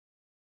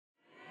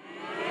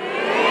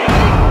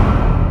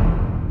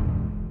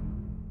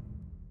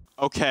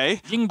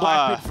Okay. Ying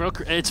Blackbeard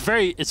Valkyrie. It's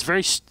very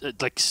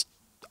like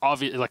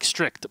obvious, like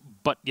strict.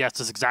 But yes,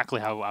 that's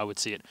exactly how I would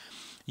see it.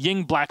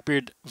 Ying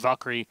Blackbeard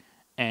Valkyrie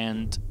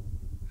and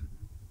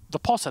the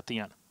pulse at the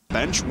end.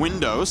 Bench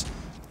windows.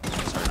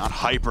 Sorry, not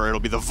Hyper. It'll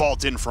be the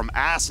vault in from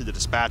Acid, the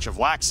dispatch of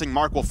Laxing.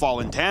 Mark will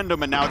fall in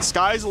tandem, and now it's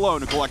Skies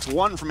alone who collects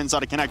one from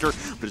inside a connector,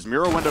 but his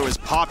mirror window is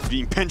popped,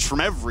 being pinched from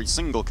every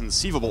single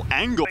conceivable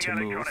angle to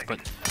move. But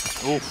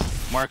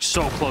oof, Mark's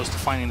so close to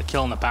finding the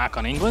kill in the back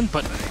on England,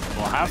 but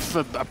we'll have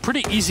a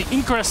pretty easy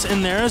ingress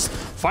in there as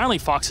finally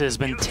Fox has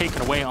been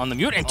taken away on the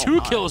mute, and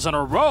two kills in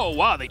a row.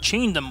 Wow, they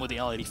chained them with the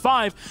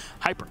L85.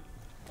 Hyper.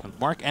 With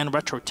Mark and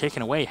Retro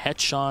taken away,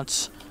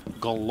 headshots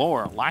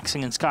galore.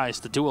 Laxing and Skies,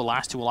 the duo,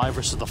 last two alive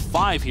versus the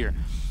 5 here.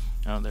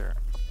 Now their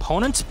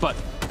opponents, but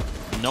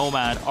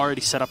Nomad already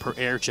set up her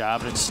air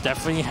jab, and it's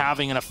definitely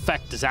having an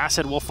effect as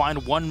Acid will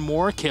find one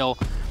more kill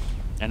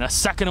and a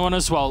second one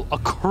as well. A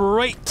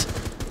great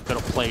bit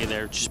of play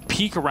there. Just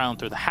peek around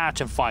through the hatch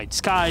and find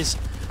Skies.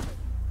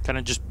 Kind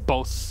of just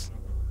both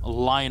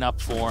line up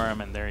for him,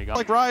 and there you go.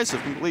 Like Rise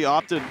have completely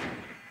opted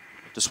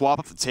to swap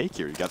up the take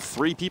here. You got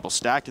 3 people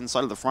stacked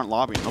inside of the front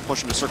lobby, and they'll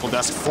push into circle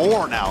desk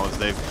 4 now as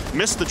they've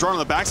missed the drone on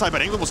the backside,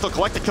 but England will still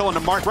collect the kill into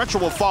Mark.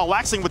 Retro will fall,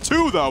 Laxing with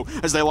 2 though,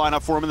 as they line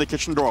up for him in the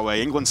kitchen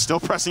doorway. England still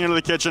pressing into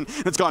the kitchen.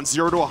 It's gone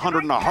 0 to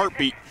 100 in a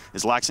heartbeat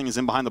as Laxing is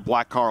in behind the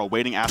black car,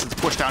 awaiting Acid's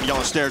push down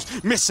yellow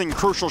stairs, missing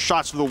crucial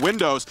shots through the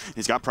windows.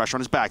 He's got pressure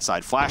on his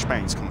backside.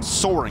 Flashbangs come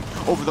soaring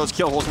over those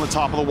kill holes on the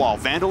top of the wall.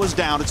 Vandal is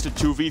down, it's to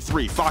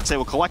 2v3. Foxay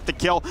will collect the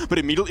kill, but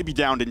immediately be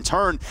downed in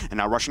turn, and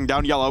now rushing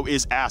down yellow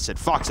is Acid.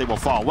 Foxay will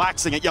fall.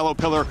 Laxing at yellow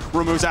pillar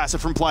removes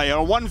Acid from play. A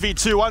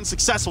 1v2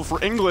 unsuccessful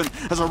for England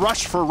as a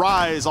rush for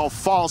Rise all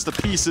falls to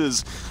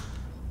pieces.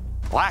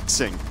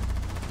 Laxing,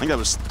 I think that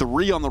was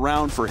 3 on the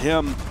round for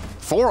him.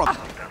 4 on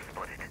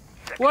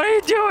What are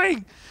you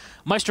doing?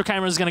 Maestro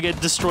Camera is going to get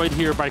destroyed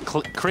here by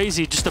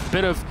Crazy. Just a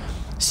bit of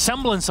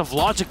semblance of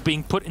logic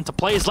being put into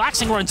play as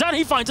Laxing runs out.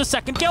 He finds a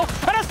second kill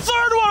and a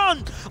third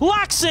one!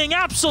 Laxing,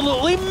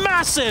 absolutely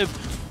massive!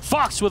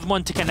 Fox with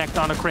 1 to connect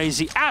on a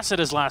Crazy. Acid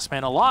is last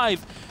man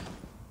alive.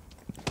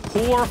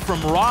 Poor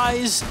from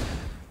Rise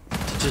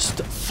to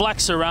just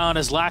flex around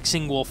as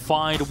Laxing will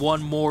find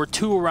one more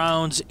 2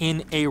 rounds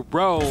in a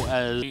row.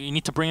 As you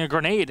need to bring a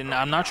grenade, and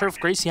I'm not sure if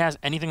Gracie has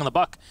anything in the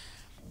buck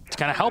to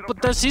kind of help with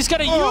this. He's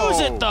going to use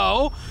it,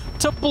 though,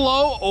 to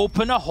blow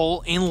open a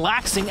hole in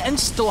Laxing and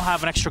still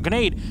have an extra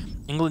grenade.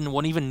 England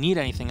won't even need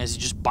anything as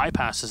he just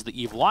bypasses the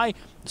Evil Eye.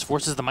 This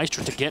forces the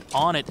Maestro to get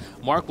on it.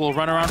 Mark will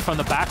run around from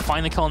the back,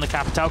 find the kill in the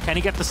Capitao. Can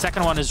he get the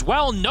second one as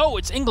well? No,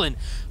 it's England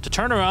to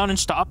turn around and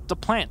stop the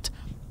plant.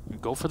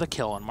 Go for the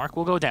kill, and Mark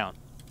will go down.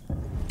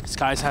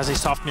 Skies has a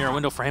soft mirror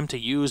window for him to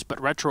use, but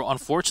Retro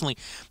unfortunately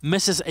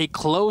misses a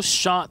close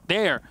shot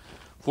there.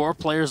 4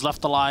 players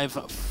left alive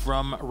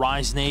from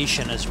Rise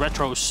Nation as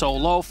Retro is so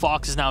low.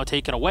 Fox is now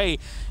taken away.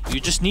 You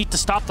just need to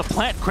stop the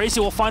plant. Crazy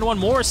will find one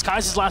more.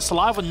 Skies is last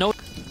alive with no,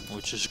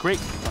 which is great,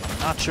 but I'm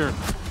not sure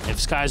if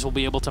Skies will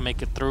be able to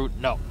make it through.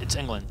 No, it's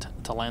England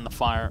to land the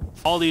fire.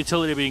 All the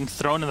utility being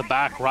thrown in the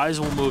back. Rise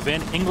will move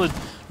in. England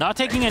not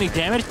taking any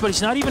damage, but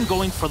he's not even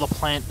going for the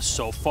plant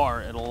so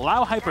far. It'll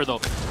allow Hyper, though,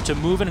 to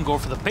move in and go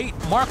for the bait.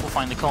 Mark will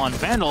find the kill on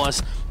Vandal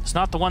as it's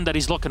not the one that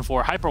he's looking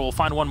for. Hyper will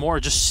find one more,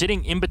 just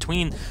sitting in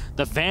between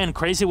the van.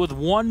 Crazy with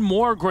one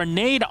more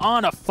grenade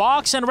on a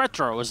Fox, and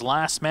Retro is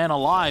last man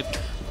alive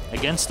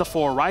against the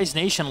 4. Rise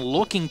Nation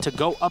looking to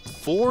go up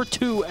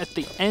 4-2 at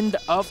the end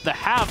of the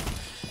half.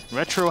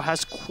 Retro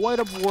has quite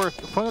a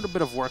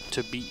bit of work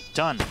to be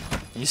done.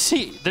 You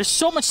see, there's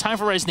so much time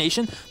for Rise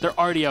Nation, they're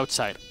already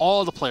outside.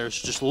 All the players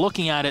just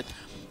looking at it,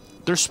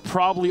 there's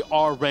probably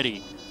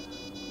already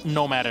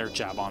Nomad air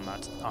jab on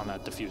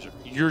that diffuser.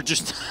 You're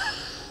just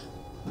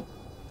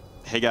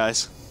Hey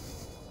guys,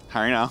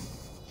 how are you now?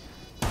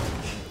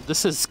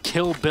 This is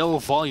Kill Bill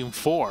Volume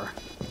 4.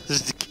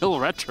 This is Kill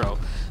Retro.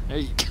 There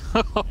you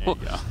go. There you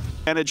go.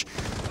 Advantage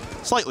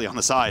slightly on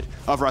the side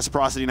of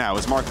Reciprocity now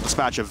as Mark will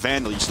dispatch a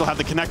Vandal. You still have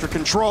the connector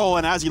control,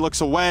 and as he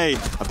looks away,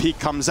 a peek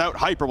comes out.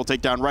 Hyper will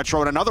take down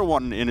Retro, and another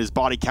one in his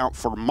body count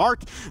for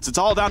Mark. So it's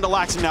all down to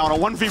Laxing now on a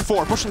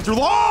 1v4, pushing through.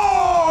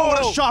 Oh!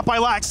 What a shot by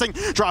Laxing.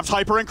 Drops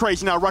Hyper and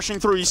Crazy now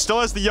rushing through. He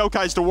still has the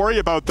Yokais to worry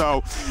about,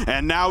 though.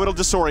 And now it'll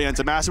disorient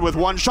him. Acid with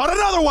 1 shot.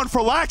 Another one for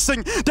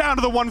Laxing. Down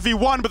to the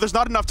 1v1, but there's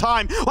not enough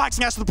time.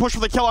 Laxing has to push for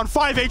the kill on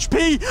 5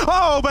 HP.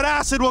 Oh, but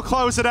Acid will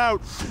close it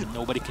out.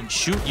 Nobody can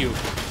shoot you.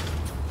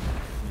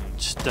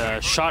 Just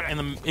shot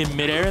in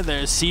midair.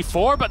 There's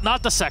C4, but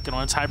not the second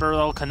one. It's Hyper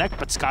that'll connect,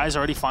 but Skies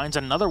already finds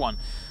another one.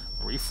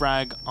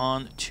 Refrag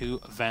on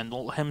to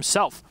Vandal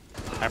himself.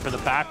 Hyper the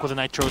back with a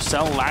Nitro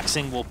cell.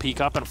 Laxing will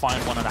peek up and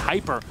find one on a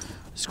Hyper.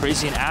 It's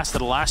Crazy and Acid,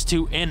 the last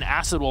 2 in.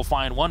 Acid will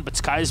find one, but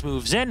Skies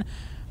moves in.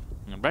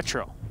 And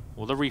Retro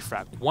with a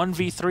refrag.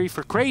 1v3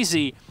 for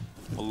Crazy.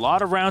 A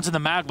lot of rounds in the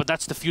mag, but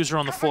that's diffuser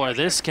on the floor.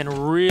 This can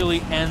really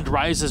end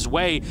Rise's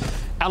way.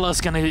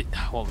 Ella's gonna,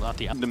 well, not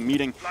the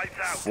meeting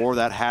for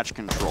that hatch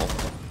control.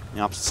 The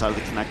opposite side of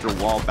the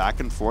connector wall, back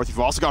and forth. You've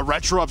also got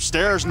Retro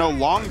upstairs no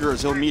longer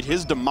as he'll meet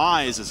his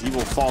demise as he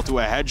will fall to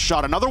a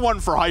headshot. Another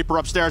one for Hyper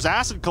upstairs.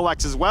 Acid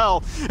collects as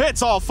well.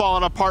 It's all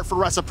falling apart for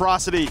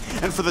Reciprocity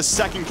and for the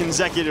second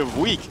consecutive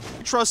week.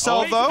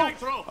 Trusell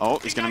though. Oh,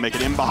 he's going to make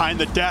it in behind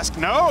the desk.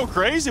 No,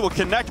 Crazy will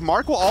connect.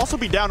 Mark will also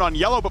be down on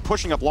yellow, but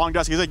pushing up long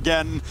desk. He's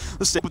again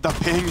the same with the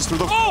pings through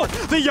the floor.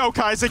 The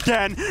Yokais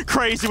again.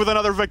 Crazy with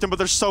another victim, but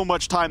there's so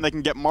much time. They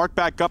can get Mark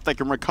back up. They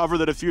can recover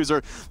the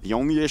diffuser. The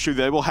only issue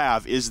they will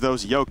have is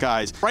those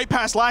Yokais. Right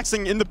past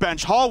Laxing in the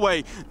bench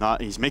hallway.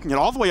 He's making it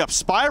all the way up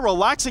Spiral.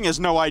 Laxing has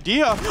no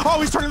idea. Oh,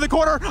 he's turning the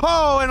corner.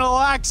 Oh, and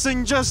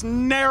Laxing just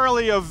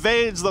narrowly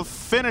evades the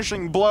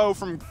finishing blow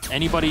from...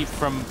 Anybody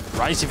from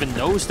Rise even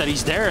knows that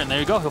he's there, and there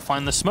you go. He'll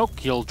find the smoke.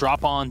 He'll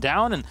drop on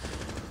down, and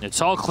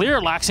it's all clear.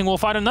 Laxing will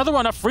find another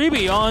one, a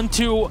freebie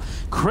onto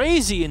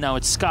Crazy, and now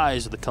it's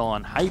Skies with the kill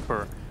on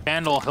Hyper.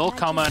 Vandal, he'll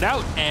come out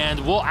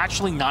and will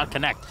actually not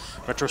connect.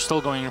 Retro's still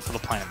going in for the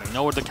plant. They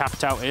know where the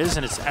Capitao is,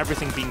 and it's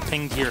everything being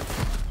pinged here.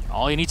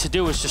 All you need to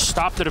do is just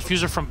stop the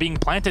diffuser from being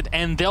planted,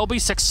 and they'll be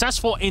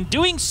successful in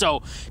doing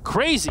so.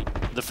 Crazy,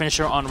 the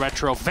finisher on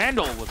Retro.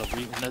 Vandal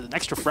with an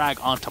extra frag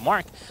onto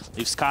Mark.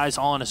 Leaves Skies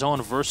all on his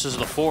own versus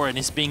the 4, and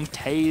is being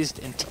tased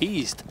and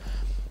teased.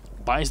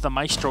 Buys the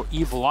Maestro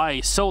Evil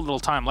Eye. So little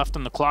time left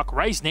on the clock.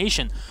 Rise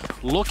Nation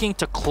looking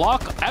to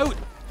clock out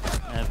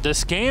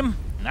this game.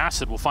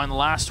 Acid will find the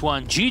last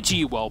one.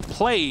 GG, well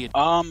played.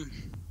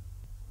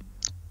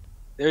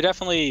 They're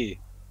definitely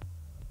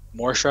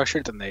more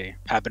structured than they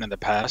have been in the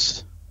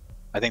past.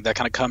 I think that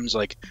kind of comes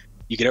like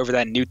you get over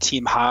that new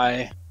team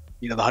high,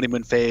 you know, the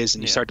honeymoon phase,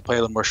 and you start to play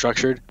a little more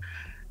structured.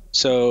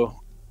 So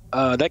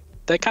that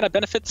kind of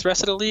benefits the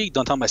rest of the league.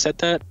 Don't tell them I said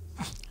that,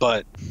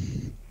 but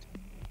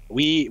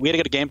we had to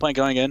get a game plan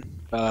going in.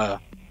 A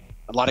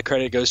lot of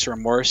credit goes to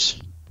Remorse,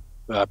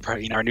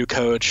 you know, our new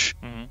coach.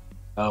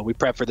 We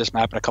prepped for this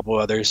map and a couple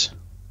of others.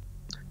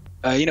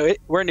 You know,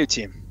 we're a new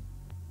team,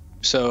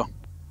 so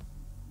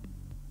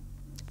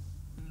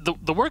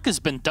the work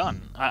has been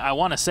done. I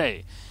want to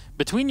say,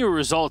 between your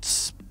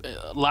results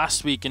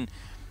last week and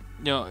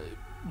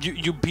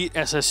you beat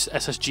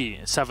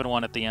SSG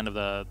 7-1 at the end of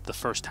the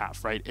first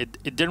half, right?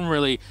 It didn't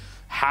really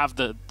have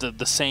the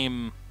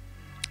same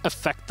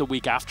effect the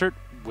week after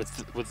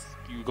with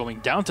you going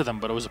down to them,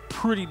 but it was a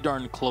pretty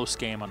darn close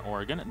game on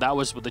Oregon. That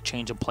was with the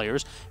change of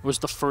players. It was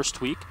the first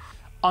week.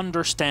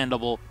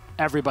 Understandable.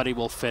 Everybody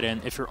will fit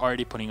in if you're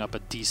already putting up a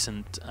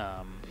decent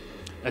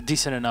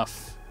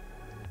enough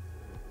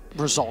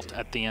result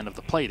at the end of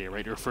the play day,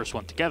 right? Your first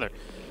one together.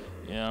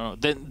 You know,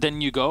 then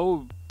you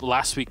go.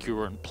 Last week you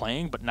weren't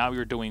playing, but now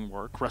you're doing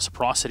work.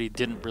 Reciprocity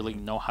didn't really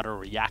know how to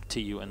react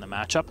to you in the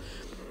matchup.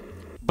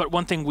 But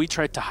one thing we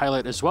tried to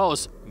highlight as well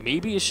is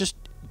maybe it's just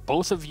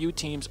both of you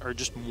teams are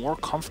just more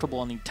comfortable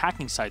on the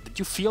attacking side. Did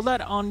you feel that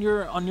on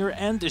your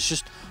end? It's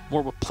just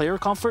more with player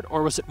comfort,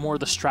 or was it more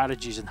the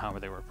strategies and how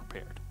they were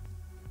prepared?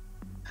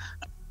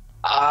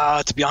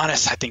 To be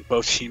honest, I think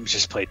both teams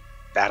just played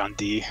bad on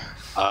D.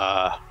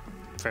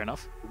 Fair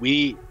enough.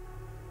 We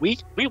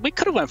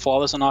could have went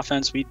flawless on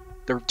offense.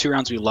 There were 2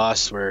 rounds we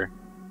lost where,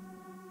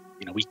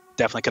 you know, we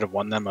definitely could have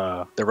won them.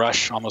 The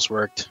rush almost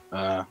worked.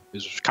 It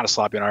was kind of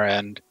sloppy on our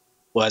end.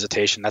 Little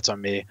hesitation. That's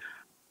on me.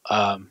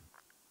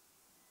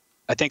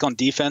 I think on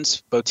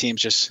defense, both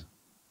teams just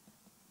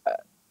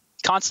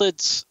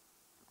Consulates.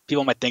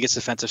 People might think it's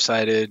defensive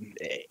sided.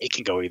 It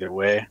can go either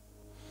way,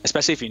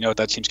 especially if you know what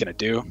that team's going to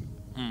do.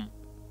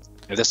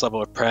 At this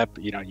level of prep,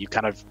 you know, you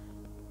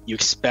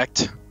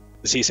expect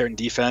to see certain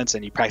defense,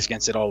 and you practice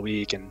against it all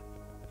week, and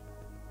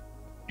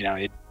you know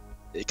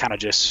it kind of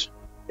just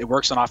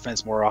works on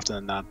offense more often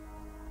than not.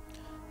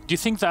 Do you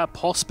think that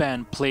Pulse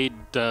Band played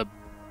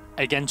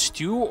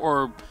against you,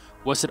 or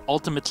was it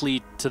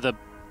ultimately to the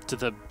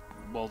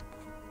well,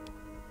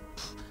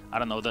 I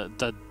don't know,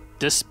 the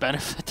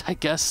disbenefit, I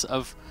guess,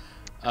 of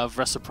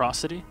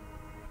Reciprocity?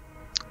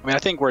 I mean, I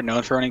think we're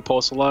known for running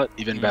Pulse a lot,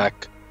 even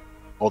back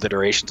old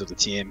iterations of the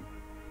team.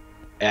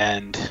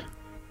 And like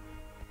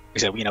I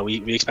said, you know,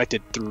 we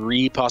expected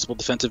 3 possible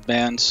defensive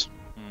bans,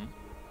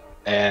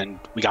 and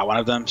we got one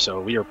of them,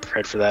 so we were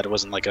prepared for that. It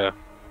wasn't like a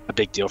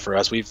big deal for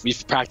us.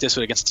 We've practiced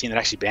against a team that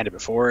actually banned it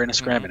before in a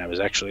scrim, and it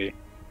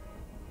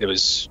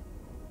was,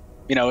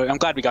 you know, I'm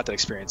glad we got that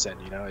experience in.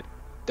 You know, it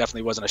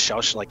definitely wasn't a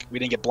shell. Like, we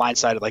didn't get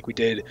blindsided like we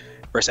did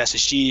versus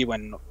SSG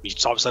when we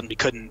all of a sudden we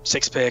couldn't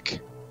 6-pick,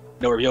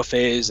 no reveal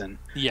phase, and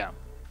you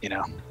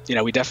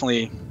know, we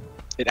definitely,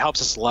 it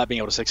helps us a lot being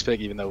able to 6-pick,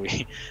 even though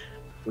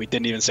we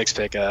didn't even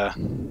 6-pick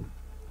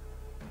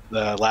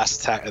the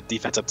last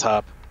defense up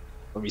top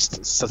when we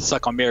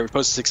stuck on mirror. We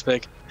supposed to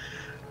 6-pick.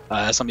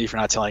 That's on me for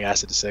not telling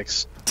Acid to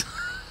 6.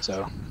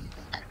 So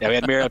yeah, we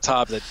had mirror up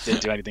top that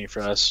didn't do anything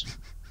for us.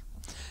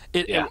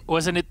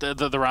 Wasn't it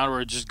the round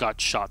where it just got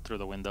shot through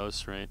the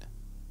windows, right?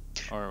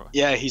 Or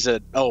yeah, he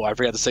said, "Oh, I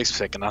forgot the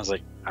 6-pick," and I was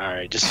like, "All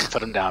right, just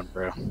put him down,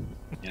 bro."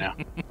 You know,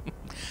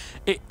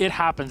 it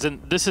happens,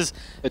 and this is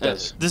it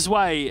does. This is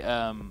why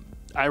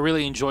I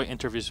really enjoy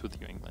interviews with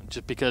you, England,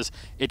 just because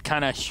it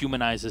kind of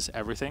humanizes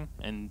everything,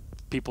 and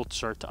people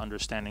start to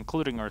understand,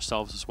 including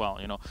ourselves as well,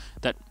 you know,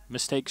 that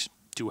mistakes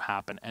do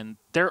happen, and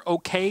they're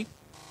okay.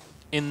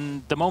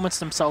 In the moments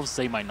themselves,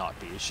 they might not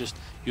be. It's just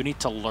you need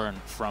to learn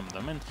from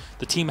them, and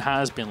the team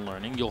has been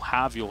learning. You'll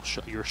have your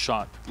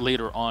shot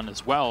later on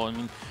as well. I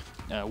mean,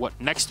 what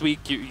next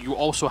week? You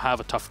also have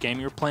a tough game.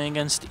 You're playing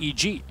against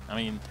EG. I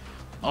mean,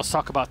 let's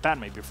talk about that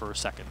maybe for a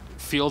second.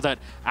 Feel that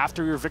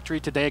after your victory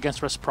today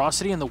against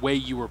Reciprocity and the way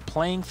you were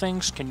playing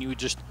things, can you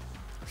just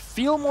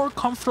feel more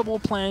comfortable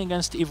playing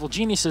against Evil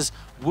Geniuses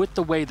with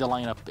the way the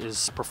lineup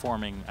is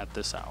performing at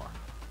this hour?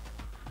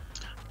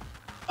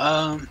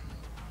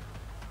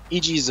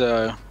 EG's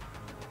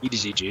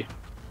EG.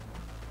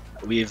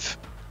 We've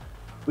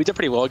done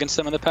pretty well against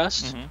them in the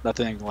past.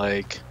 Nothing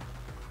like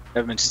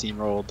haven't been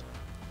steamrolled.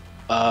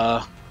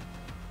 I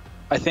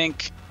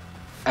think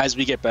as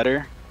we get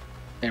better,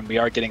 and we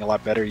are getting a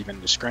lot better, even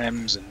the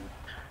scrims and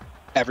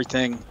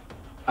everything,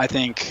 I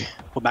think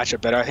we'll match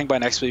up better. I think by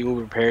next week we'll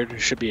be prepared. It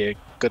should be a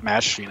good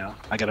match. You know,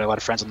 I got a lot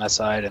of friends on that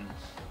side, and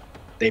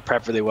they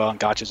prep really well. And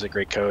Gotcha's a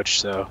great coach,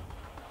 so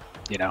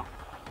you know,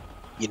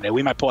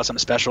 we might pull out something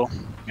special.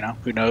 You know,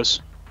 who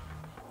knows?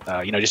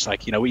 You know, just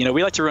like we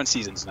like to run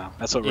seasons now.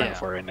 That's what we're in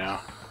for right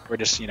now. We're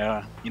just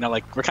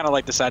like we're kind of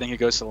like deciding who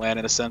goes to LAN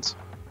in a sense.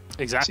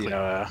 Exactly.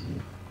 So,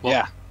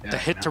 well, the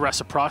hit to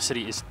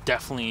Reciprocity is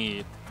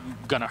definitely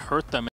gonna hurt them.